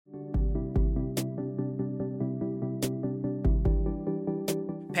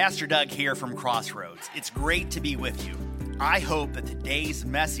Pastor Doug here from Crossroads. It's great to be with you. I hope that today's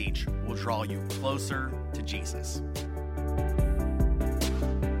message will draw you closer to Jesus.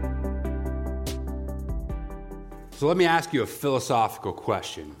 So let me ask you a philosophical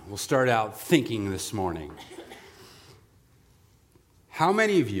question. We'll start out thinking this morning. How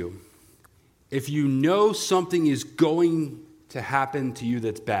many of you, if you know something is going to happen to you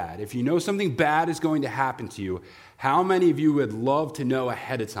that's bad, if you know something bad is going to happen to you, how many of you would love to know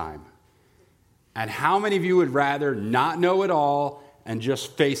ahead of time? And how many of you would rather not know at all and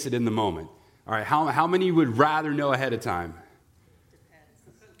just face it in the moment? All right, how many would rather know ahead of time?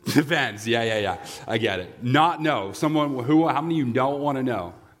 Depends. Yeah. I get it. Not know. Someone who, how many of you don't want to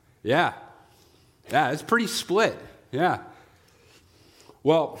know? Yeah, it's pretty split. Yeah.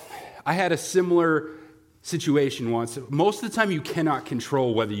 Well, I had a similar situation once. Most of the time you cannot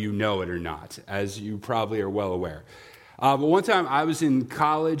control whether you know it or not, as you probably are well aware. But one time I was in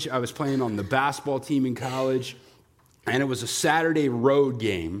college. I was playing on the basketball team in college, and it was a Saturday road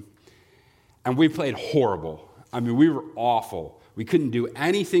game, and we played horrible. I mean, we were awful. We couldn't do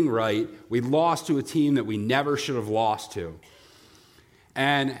anything right. We lost to a team that we never should have lost to.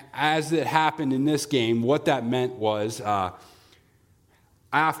 And as it happened in this game, what that meant was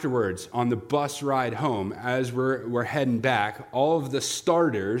afterwards, on the bus ride home, as we're heading back, all of the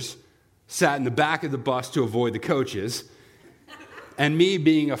starters sat in the back of the bus to avoid the coaches. And me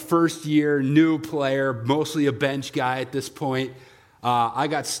being a first-year new player, mostly a bench guy at this point, I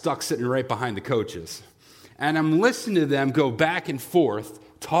got stuck sitting right behind the coaches. And I'm listening to them go back and forth,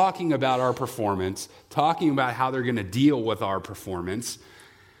 talking about our performance, talking about how they're going to deal with our performance.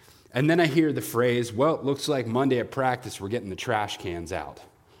 And then I hear the phrase, well, it looks like Monday at practice we're getting the trash cans out.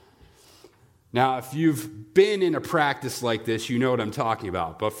 Now, if you've been in a practice like this, you know what I'm talking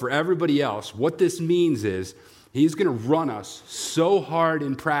about. But for everybody else, what this means is he's going to run us so hard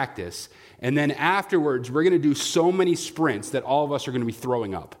in practice, and then afterwards we're going to do so many sprints that all of us are going to be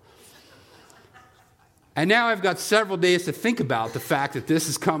throwing up. And now I've got several days to think about the fact that this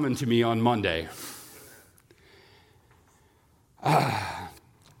is coming to me on Monday.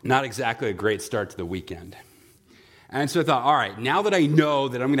 Not exactly a great start to the weekend. And so I thought, all right, now that I know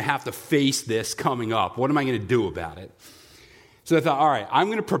that I'm going to have to face this coming up, what am I going to do about it? So I thought, all right, I'm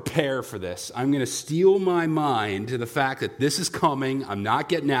going to prepare for this. I'm going to steel my mind to the fact that this is coming. I'm not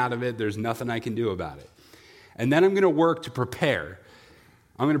getting out of it. There's nothing I can do about it. And then I'm going to work to prepare.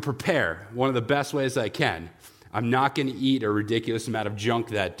 I'm going to prepare one of the best ways I can. I'm not going to eat a ridiculous amount of junk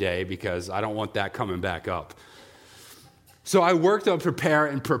that day because I don't want that coming back up. So I worked on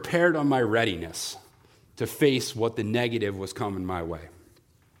prepared on my readiness to face what the negative was coming my way.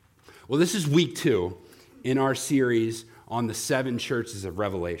 Well, this is week 2 in our series on the 7 churches of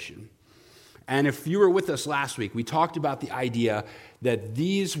Revelation. And if you were with us last week, we talked about the idea that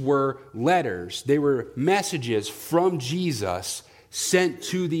these were letters. They were messages from Jesus sent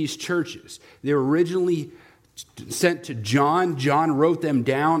to these churches. They were originally sent to John. John wrote them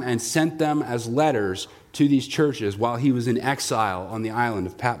down and sent them as letters to these churches while he was in exile on the island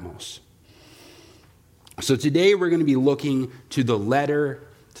of Patmos. So today we're going to be looking to the letter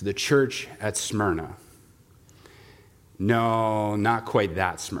to the church at Smyrna. No, not quite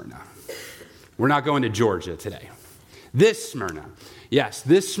that Smyrna. We're not going to Georgia today. This Smyrna. Yes,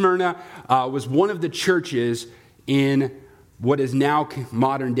 this Smyrna was one of the churches in what is now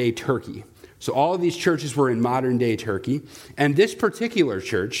modern-day Turkey. So all of these churches were in modern-day Turkey. And this particular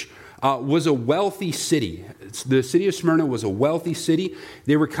church was a wealthy city. The city of Smyrna was a wealthy city.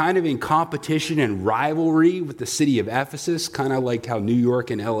 They were kind of in competition and rivalry with the city of Ephesus, kind of like how New York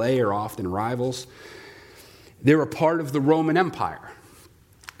and LA are often rivals. They were part of the Roman Empire,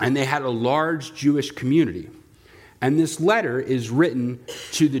 and they had a large Jewish community. And this letter is written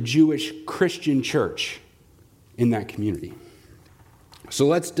to the Jewish Christian church in that community. So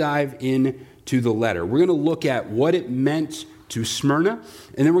let's dive into the letter. We're going to look at what it meant to Smyrna,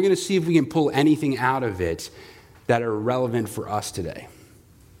 and then we're going to see if we can pull anything out of it that are relevant for us today.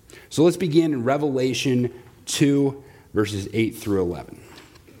 So let's begin in Revelation 2, verses 8 through 11.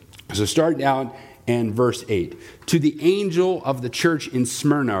 So starting out in verse 8. To the angel of the church in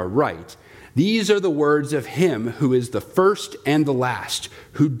Smyrna write, these are the words of him who is the first and the last,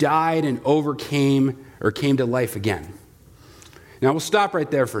 who died and overcame or came to life again. Now we'll stop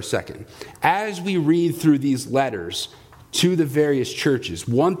right there for a second. As we read through these letters to the various churches,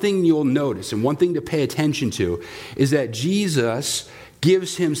 one thing you'll notice and one thing to pay attention to is that Jesus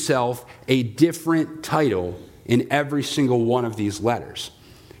gives himself a different title in every single one of these letters.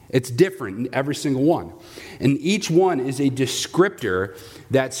 It's different in every single one. And each one is a descriptor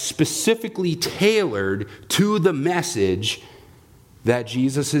that's specifically tailored to the message that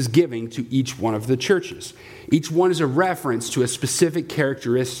Jesus is giving to each one of the churches. Each one is a reference to a specific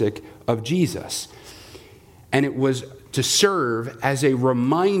characteristic of Jesus. And it was to serve as a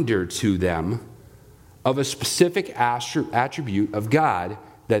reminder to them of a specific attribute of God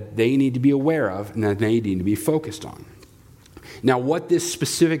that they need to be aware of and that they need to be focused on. Now, what this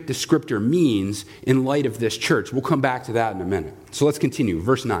specific descriptor means in light of this church, we'll come back to that in a minute. So let's continue.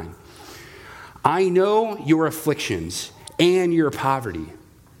 Verse 9. I know your afflictions and your poverty,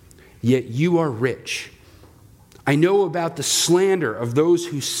 yet you are rich. I know about the slander of those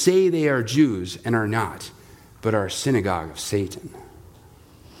who say they are Jews and are not, but are a synagogue of Satan.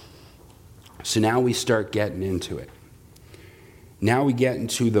 So now we start getting into it. Now we get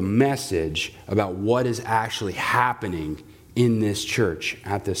into the message about what is actually happening in this church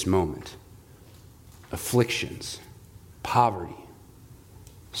at this moment. Afflictions, poverty,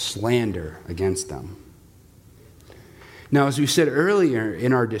 slander against them. Now, as we said earlier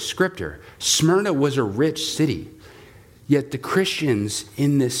in our descriptor, Smyrna was a rich city, yet the Christians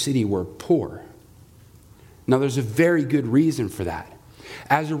in this city were poor. Now, there's a very good reason for that.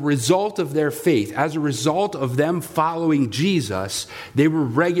 As a result of their faith, as a result of them following Jesus, they were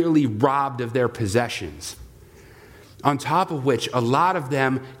regularly robbed of their possessions. On top of which, a lot of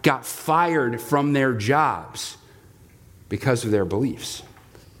them got fired from their jobs because of their beliefs,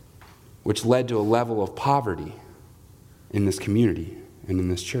 which led to a level of poverty in this community and in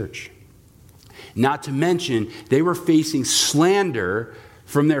this church. Not to mention, they were facing slander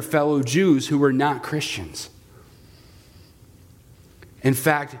from their fellow Jews who were not Christians. In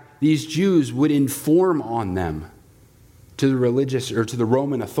fact, these Jews would inform on them to the religious or to the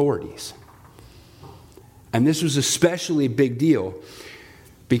Roman authorities. And this was especially a big deal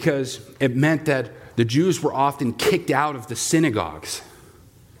because it meant that the Jews were often kicked out of the synagogues.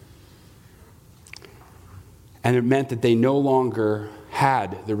 And it meant that they no longer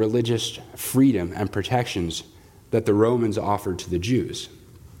had the religious freedom and protections that the Romans offered to the Jews.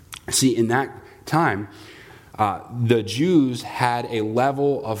 See, in that time, the Jews had a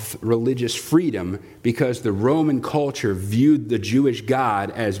level of religious freedom because the Roman culture viewed the Jewish God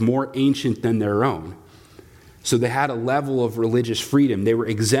as more ancient than their own. So they had a level of religious freedom. They were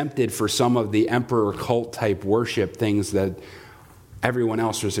exempted for some of the emperor cult type worship things that everyone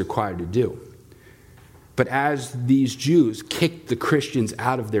else was required to do. But as these Jews kicked the Christians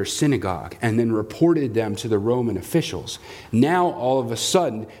out of their synagogue and then reported them to the Roman officials, now all of a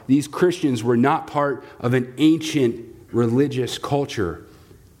sudden, these Christians were not part of an ancient religious culture,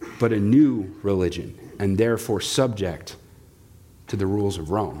 but a new religion, and therefore subject to the rules of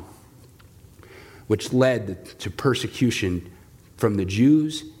Rome, which led to persecution from the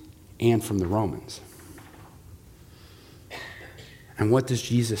Jews and from the Romans. And what does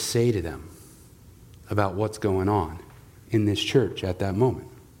Jesus say to them about what's going on in this church at that moment?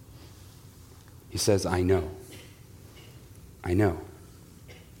 He says, I know. I know.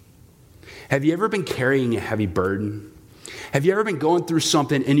 Have you ever been carrying a heavy burden? Have you ever been going through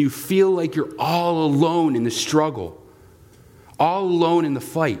something and you feel like you're all alone in the struggle, all alone in the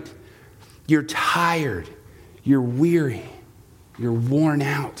fight? You're tired, you're weary, you're worn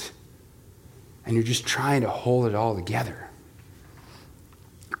out, and you're just trying to hold it all together.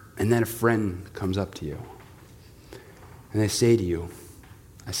 And then a friend comes up to you, and they say to you,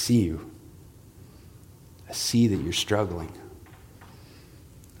 I see you. I see that you're struggling.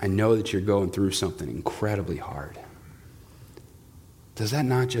 I know that you're going through something incredibly hard. Does that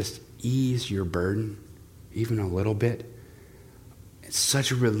not just ease your burden even a little bit? It's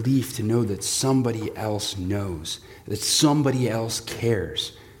such a relief to know that somebody else knows, that somebody else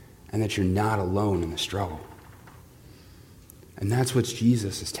cares, and that you're not alone in the struggle. And that's what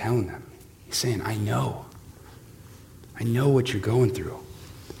Jesus is telling them. He's saying, I know. I know what you're going through.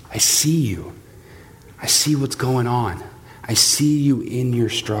 I see you. I see what's going on. I see you in your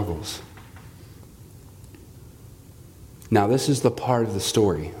struggles. Now, this is the part of the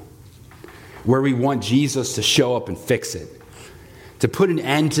story where we want Jesus to show up and fix it, to put an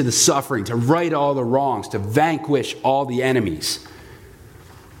end to the suffering, to right all the wrongs, to vanquish all the enemies.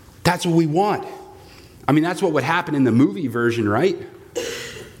 That's what we want. I mean, that's what would happen in the movie version, right?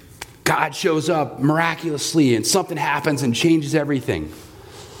 God shows up miraculously and something happens and changes everything.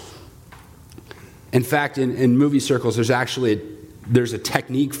 In fact, in movie circles, there's a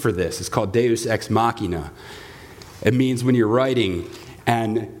technique for this. It's called Deus Ex Machina. It means when you're writing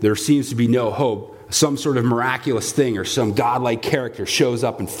and there seems to be no hope, some sort of miraculous thing or some godlike character shows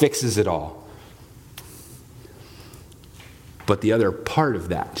up and fixes it all. But the other part of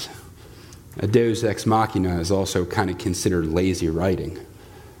that, a Deus Ex Machina, is also kind of considered lazy writing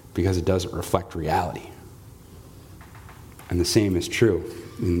because it doesn't reflect reality. And the same is true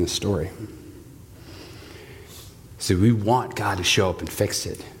in this story. So we want God to show up and fix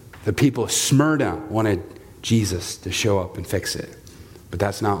it. The people of Smyrna wanted Jesus to show up and fix it. But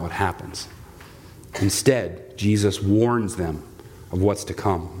that's not what happens. Instead, Jesus warns them of what's to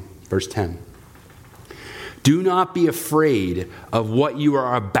come. Verse 10. Do not be afraid of what you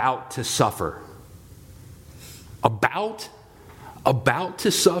are about to suffer. About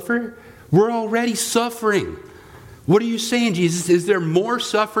to suffer? We're already suffering. What are you saying, Jesus? Is there more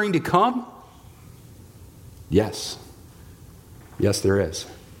suffering to come? Yes. Yes, there is.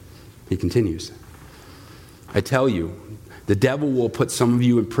 He continues. I tell you, the devil will put some of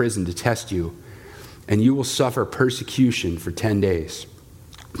you in prison to test you, and you will suffer persecution for 10 days.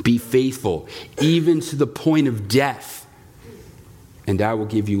 Be faithful, even to the point of death, and I will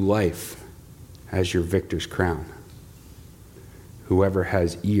give you life as your victor's crown. Whoever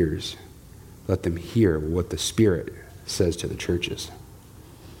has ears, let them hear what the Spirit says to the churches.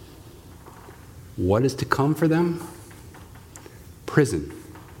 What is to come for them? Prison,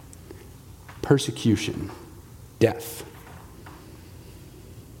 persecution, death.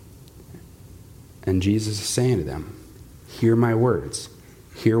 And Jesus is saying to them, hear my words.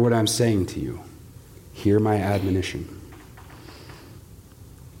 Hear what I'm saying to you. Hear my admonition.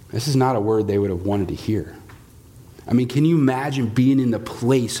 This is not a word they would have wanted to hear. I mean, can you imagine being in the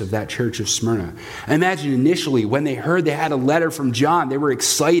place of that church of Smyrna? I imagine initially when they heard they had a letter from John, they were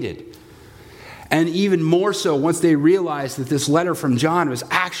excited. And even more so once they realized that this letter from John was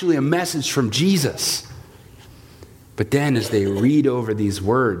actually a message from Jesus. But then as they read over these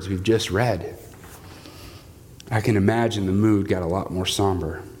words we've just read, I can imagine the mood got a lot more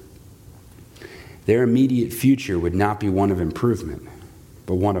somber. Their immediate future would not be one of improvement,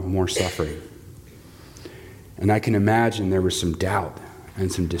 but one of more suffering. And I can imagine there was some doubt and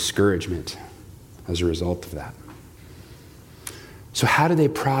some discouragement as a result of that. So how do they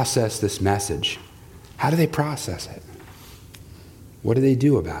process this message? How do they process it? What do they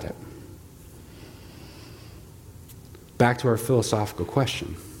do about it? Back to our philosophical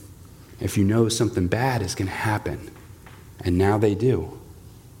question. If you know something bad is going to happen, and now they do,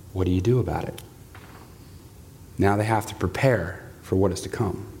 what do you do about it? Now they have to prepare for what is to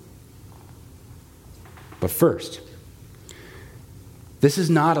come. But first, this is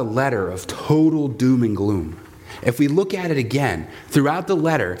not a letter of total doom and gloom. If we look at it again, throughout the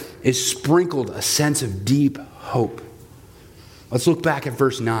letter is sprinkled a sense of deep hope. Let's look back at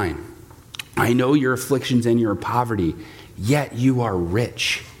verse 9. I know your afflictions and your poverty, yet you are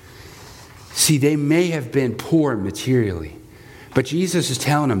rich. See, they may have been poor materially, but Jesus is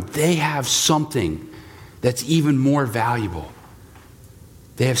telling them they have something that's even more valuable.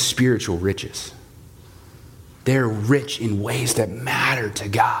 They have spiritual riches. They're rich in ways that matter to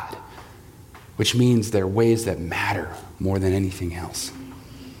God, which means they're ways that matter more than anything else.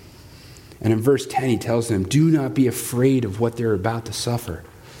 And in verse 10, he tells them, do not be afraid of what they're about to suffer.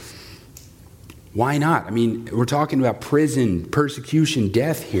 Why not? I mean, we're talking about prison, persecution,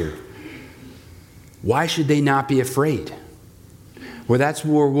 death here. Why should they not be afraid? Well, that's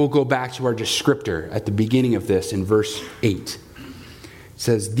where we'll go back to our descriptor at the beginning of this in verse 8. It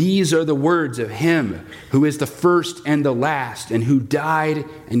says, these are the words of him who is the first and the last and who died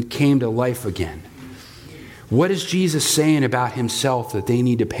and came to life again. What is Jesus saying about himself that they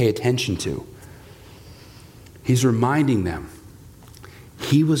need to pay attention to? He's reminding them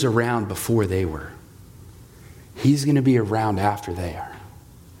he was around before they were. He's going to be around after they are.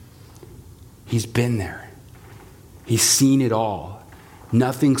 He's been there. He's seen it all.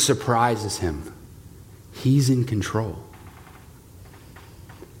 Nothing surprises him. He's in control.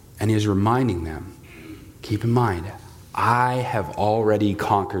 And he's reminding them, keep in mind, I have already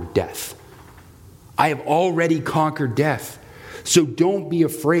conquered death. I have already conquered death. So don't be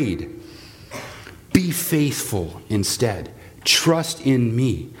afraid. Be faithful instead. Trust in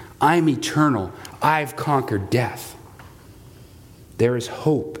me. I'm eternal. I've conquered death. There is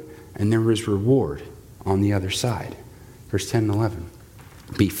hope and there is reward on the other side. Verse 10 and 11.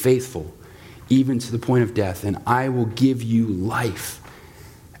 Be faithful even to the point of death, and I will give you life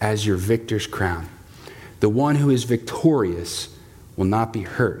as your victor's crown. The one who is victorious will not be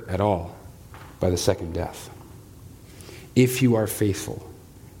hurt at all by the second death. If you are faithful,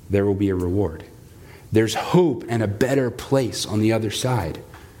 there will be a reward. There's hope and a better place on the other side.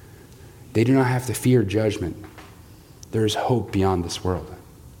 They do not have to fear judgment. There is hope beyond this world.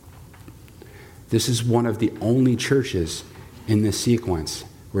 This is one of the only churches in this sequence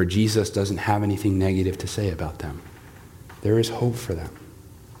where Jesus doesn't have anything negative to say about them. There is hope for them.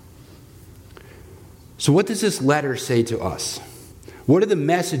 So what does this letter say to us? What are the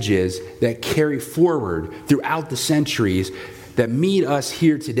messages that carry forward throughout the centuries that meet us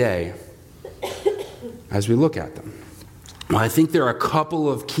here today as we look at them? Well, I think there are a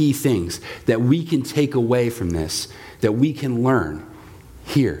couple of key things that we can take away from this, that we can learn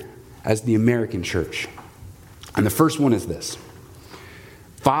here as the American church. And the first one is this: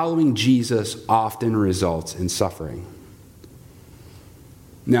 following Jesus often results in suffering.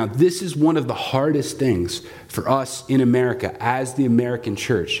 Now, this is one of the hardest things for us in America as the American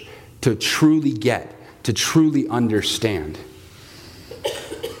church to truly get, to truly understand.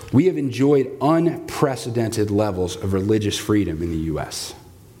 We have enjoyed unprecedented levels of religious freedom in the U.S.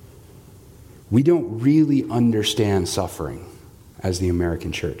 We don't really understand suffering as the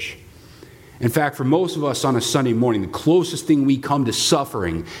American church. In fact, for most of us on a Sunday morning, the closest thing we come to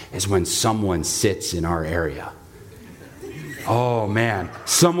suffering is when someone sits in our area. Oh man,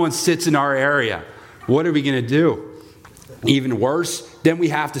 someone sits in our area. What are we going to do? Even worse, then we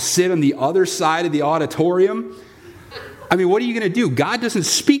have to sit on the other side of the auditorium. I mean, what are you going to do? God doesn't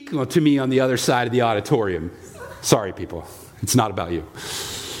speak to me on the other side of the auditorium. Sorry, people. It's not about you.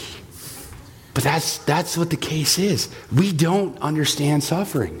 But that's what the case is. We don't understand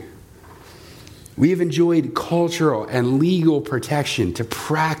suffering. We have enjoyed cultural and legal protection to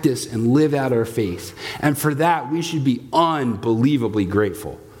practice and live out our faith. And for that, we should be unbelievably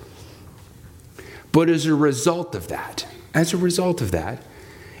grateful. But as a result of that,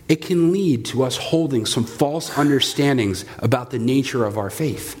 it can lead to us holding some false understandings about the nature of our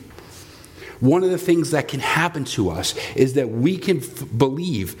faith. One of the things that can happen to us is that we can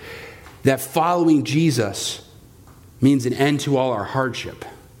believe that following Jesus means an end to all our hardship,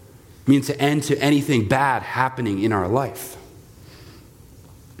 means an end to anything bad happening in our life.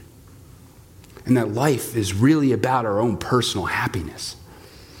 And that life is really about our own personal happiness.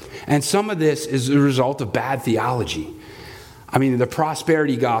 And some of this is a result of bad theology. I mean, the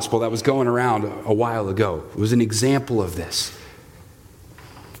prosperity gospel that was going around a while ago was an example of this.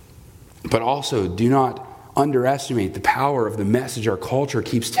 But also, do not underestimate the power of the message our culture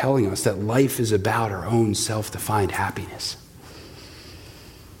keeps telling us, that life is about our own self-defined happiness.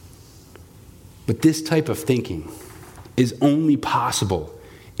 But this type of thinking is only possible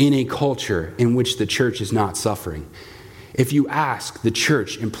in a culture in which the church is not suffering. If you ask the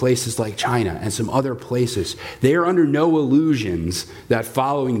church in places like China and some other places, they are under no illusions that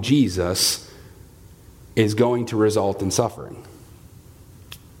following Jesus is going to result in suffering.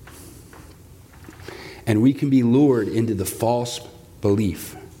 And we can be lured into the false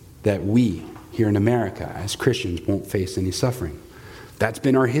belief that we here in America as Christians won't face any suffering. That's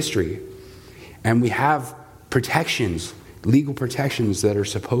been our history. And we have protections, legal protections that are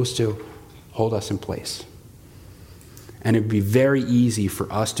supposed to hold us in place. And it would be very easy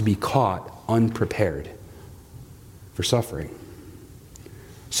for us to be caught unprepared for suffering.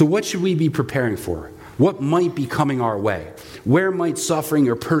 So what should we be preparing for? What might be coming our way? Where might suffering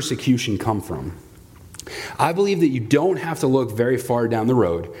or persecution come from? I believe that you don't have to look very far down the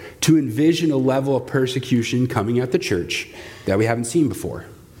road to envision a level of persecution coming at the church that we haven't seen before.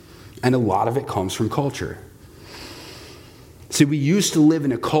 And a lot of it comes from culture. See, we used to live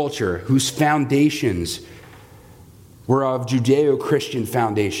in a culture whose foundations were of Judeo-Christian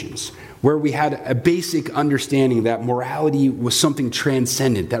foundations, where we had a basic understanding that morality was something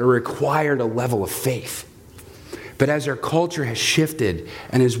transcendent, that it required a level of faith. But as our culture has shifted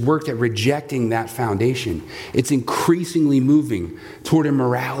and has worked at rejecting that foundation, it's increasingly moving toward a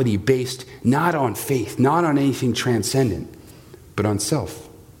morality based not on faith, not on anything transcendent, but on self.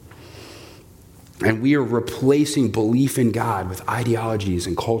 And we are replacing belief in God with ideologies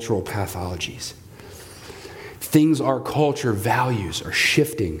and cultural pathologies. Things our culture values are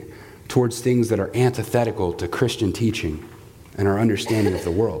shifting towards things that are antithetical to Christian teaching and our understanding of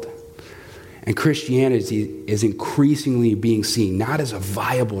the world. And Christianity is increasingly being seen not as a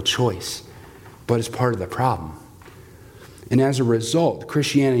viable choice, but as part of the problem. And as a result,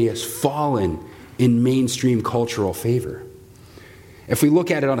 Christianity has fallen in mainstream cultural favor. If we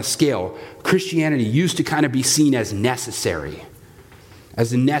look at it on a scale, Christianity used to kind of be seen as necessary,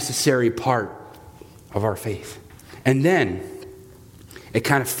 as a necessary part of our faith. And then it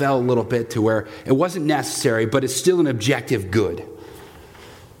kind of fell a little bit to where it wasn't necessary, but it's still an objective good.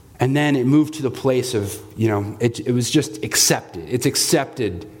 And then it moved to the place of, it was just accepted. It's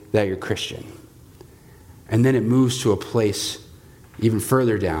accepted that you're Christian. And then it moves to a place even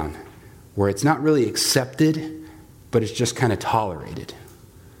further down where it's not really accepted, but it's just kind of tolerated.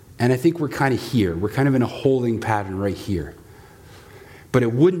 And I think we're kind of here. We're kind of in a holding pattern right here. But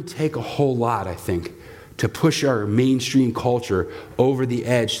it wouldn't take a whole lot, I think, to push our mainstream culture over the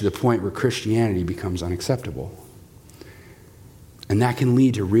edge to the point where Christianity becomes unacceptable. And that can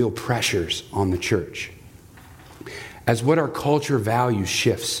lead to real pressures on the church. As what our culture values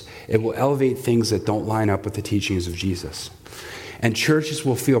shifts, it will elevate things that don't line up with the teachings of Jesus. And churches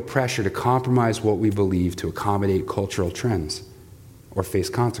will feel pressure to compromise what we believe to accommodate cultural trends or face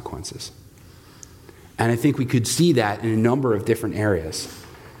consequences. And I think we could see that in a number of different areas.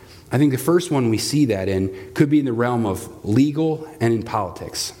 I think the first one we see that in could be in the realm of legal and in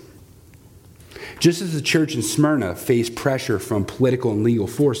politics. Just as the church in Smyrna faced pressure from political and legal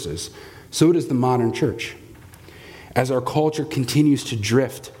forces, so does the modern church. As our culture continues to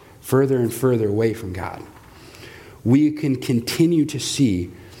drift further and further away from God, we can continue to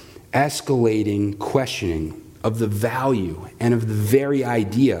see escalating questioning of the value and of the very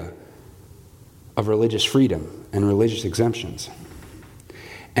idea of religious freedom and religious exemptions.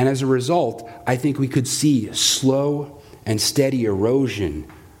 And as a result, I think we could see slow and steady erosion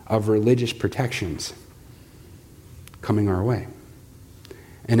of religious protections coming our way.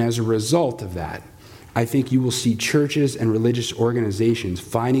 And as a result of that, I think you will see churches and religious organizations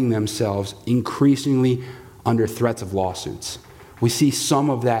finding themselves increasingly under threats of lawsuits. We see some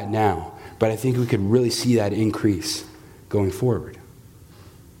of that now, but I think we could really see that increase going forward.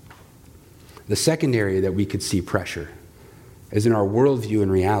 The second area that we could see pressure is in our worldview and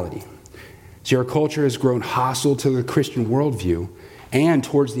reality. See, our culture has grown hostile to the Christian worldview and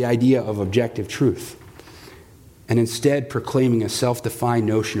towards the idea of objective truth, and instead proclaiming a self-defined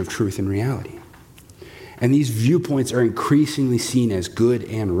notion of truth and reality. And these viewpoints are increasingly seen as good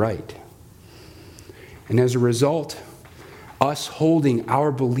and right. And as a result, us holding our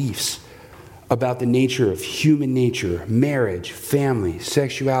beliefs about the nature of human nature, marriage, family,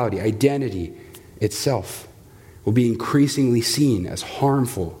 sexuality, identity itself will be increasingly seen as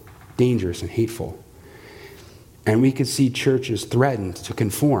harmful, dangerous, and hateful. And we could see churches threatened to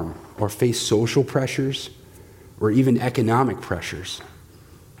conform or face social pressures or even economic pressures,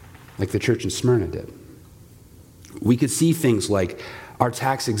 like the church in Smyrna did. We could see things like our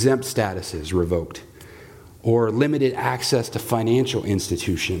tax-exempt statuses revoked, or limited access to financial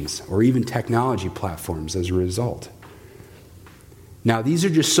institutions, or even technology platforms as a result. Now, these are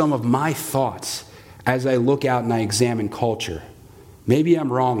just some of my thoughts as I look out and I examine culture. Maybe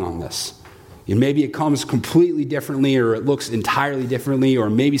I'm wrong on this. And maybe it comes completely differently, or it looks entirely differently, or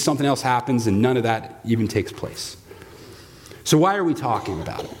maybe something else happens and none of that even takes place. So why are we talking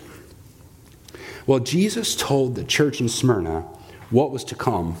about it? Well, Jesus told the church in Smyrna what was to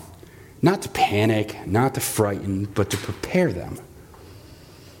come, not to panic, not to frighten, but to prepare them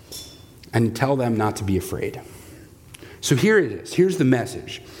and tell them not to be afraid. So here it is. Here's the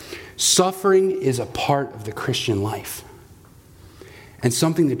message. Suffering is a part of the Christian life and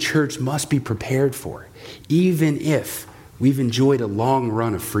something the church must be prepared for, even if we've enjoyed a long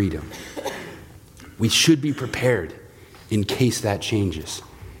run of freedom. We should be prepared in case that changes,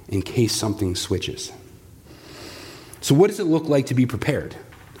 in case something switches. So what does it look like to be prepared?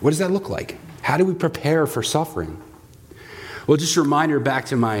 What does that look like? How do we prepare for suffering? Well, just a reminder back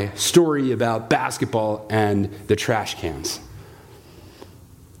to my story about basketball and the trash cans.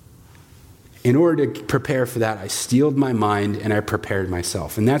 In order to prepare for that, I steeled my mind and I prepared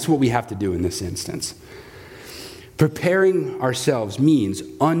myself. And that's what we have to do in this instance. Preparing ourselves means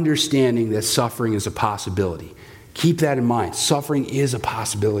understanding that suffering is a possibility. Keep that in mind. Suffering is a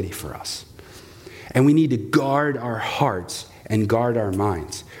possibility for us. And we need to guard our hearts and guard our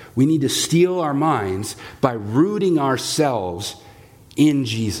minds. We need to steel our minds by rooting ourselves in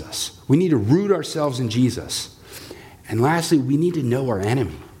Jesus. We need to root ourselves in Jesus. And lastly, we need to know our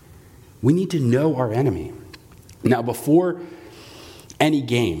enemy. We need to know our enemy. Now, before any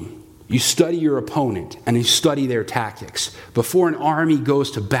game, you study your opponent and you study their tactics. Before an army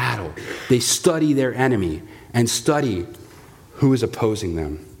goes to battle, they study their enemy and study who is opposing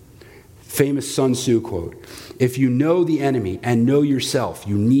them. Famous Sun Tzu quote, "If you know the enemy and know yourself,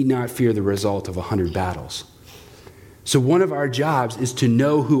 you need not fear the result of 100 battles." So one of our jobs is to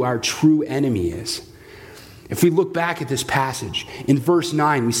know who our true enemy is. If we look back at this passage, in verse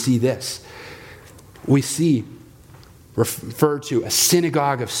 9, we see this. We see referred to a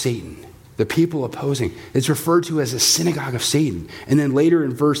synagogue of Satan, the people opposing. It's referred to as a synagogue of Satan. And then later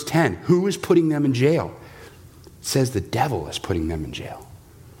in verse 10, who is putting them in jail? It says the devil is putting them in jail.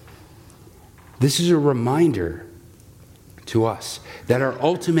 This is a reminder to us that our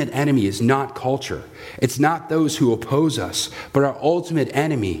ultimate enemy is not culture. It's not those who oppose us, but our ultimate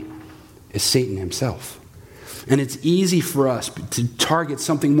enemy is Satan himself. And it's easy for us to target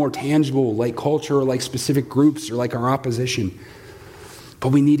something more tangible like culture or like specific groups or like our opposition. But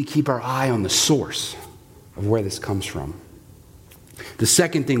we need to keep our eye on the source of where this comes from. The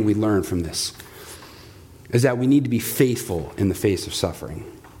second thing we learn from this is that we need to be faithful in the face of suffering.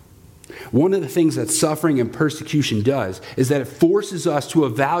 One of the things that suffering and persecution does is that it forces us to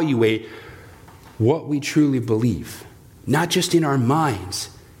evaluate what we truly believe, not just in our minds,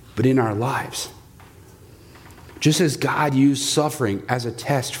 but in our lives. Just as God used suffering as a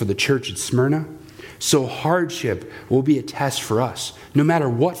test for the church at Smyrna, so hardship will be a test for us, no matter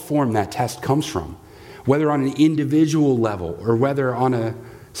what form that test comes from, whether on an individual level or whether on a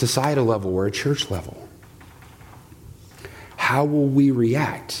societal level or a church level. How will we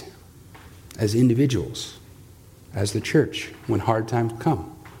react as individuals, as the church, when hard times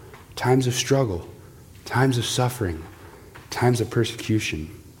come? Times of struggle, times of suffering, times of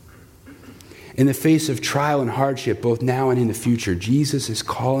persecution. In the face of trial and hardship, both now and in the future, Jesus is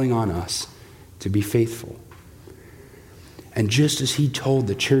calling on us to be faithful. And just as he told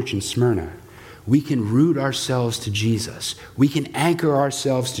the church in Smyrna, we can root ourselves to Jesus. We can anchor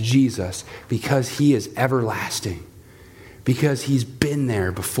ourselves to Jesus because he is everlasting, because he's been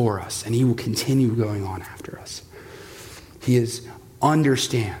there before us and he will continue going on after us. He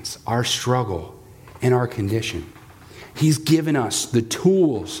understands our struggle and our condition. He's given us the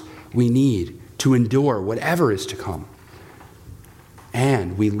tools we need to endure whatever is to come.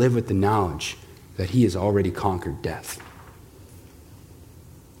 And we live with the knowledge that he has already conquered death.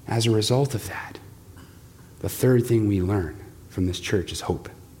 As a result of that, the third thing we learn from this church is hope.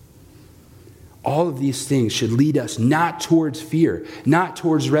 All of these things should lead us not towards fear, not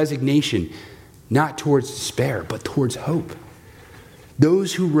towards resignation, not towards despair, but towards hope.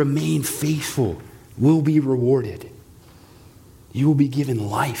 Those who remain faithful will be rewarded. You will be given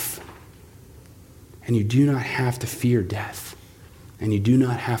life. And you do not have to fear death. And you do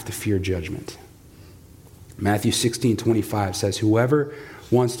not have to fear judgment. Matthew 16:25 says, whoever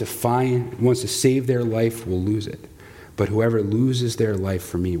wants to save their life will lose it. But whoever loses their life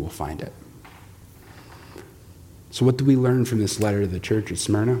for me will find it. So what do we learn from this letter to the church at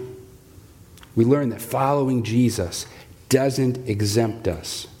Smyrna? We learn that following Jesus doesn't exempt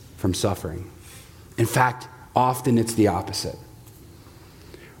us from suffering. In fact, often it's the opposite.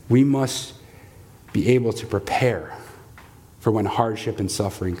 We must be able to prepare for when hardship and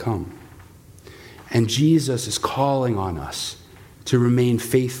suffering come. And Jesus is calling on us to remain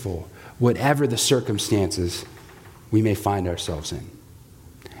faithful, whatever the circumstances we may find ourselves in.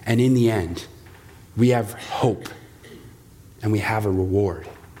 And in the end, we have hope and we have a reward.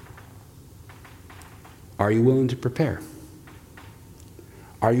 Are you willing to prepare?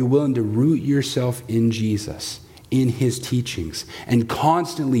 Are you willing to root yourself in Jesus, in his teachings, and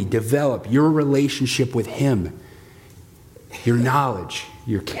constantly develop your relationship with him, your knowledge,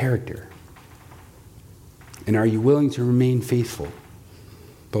 your character? And are you willing to remain faithful,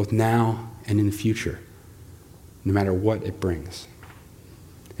 both now and in the future, no matter what it brings?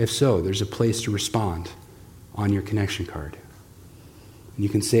 If so, there's a place to respond on your connection card. And you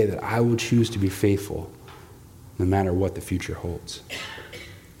can say that I will choose to be faithful no matter what the future holds.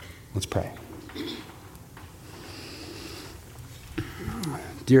 Let's pray.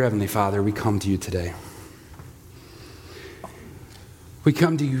 Dear Heavenly Father, we come to you today. We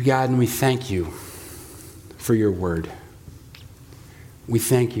come to you, God, and we thank you for your word. We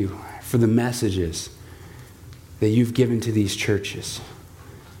thank you for the messages that you've given to these churches.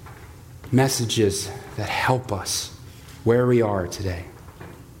 Messages that help us where we are today.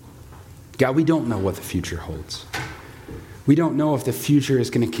 God, we don't know what the future holds. We don't know if the future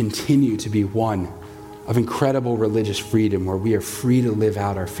is going to continue to be one of incredible religious freedom where we are free to live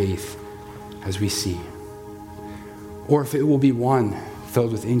out our faith as we see. Or if it will be one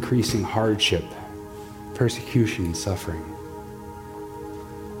filled with increasing hardship, persecution, and suffering.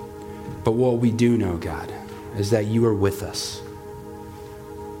 But what we do know, God, is that you are with us.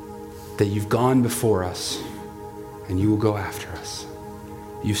 That you've gone before us and you will go after us.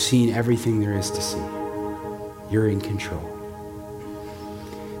 You've seen everything there is to see. You're in control.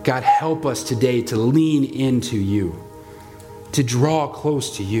 God, help us today to lean into you, to draw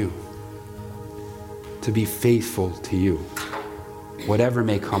close to you, to be faithful to you, whatever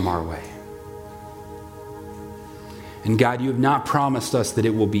may come our way. And God, you have not promised us that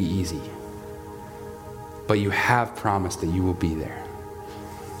it will be easy, but you have promised that you will be there.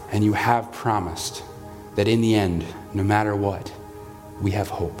 And you have promised that in the end, no matter what, we have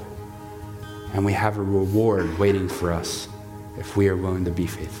hope. And we have a reward waiting for us if we are willing to be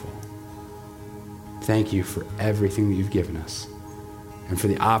faithful. Thank you for everything that you've given us and for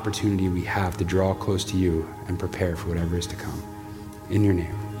the opportunity we have to draw close to you and prepare for whatever is to come. In your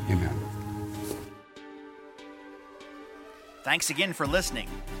name, amen. Thanks again for listening.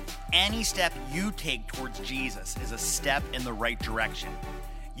 Any step you take towards Jesus is a step in the right direction.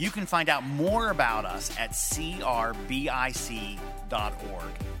 You can find out more about us at crbic.org.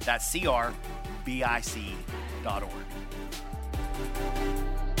 That's crbic.org.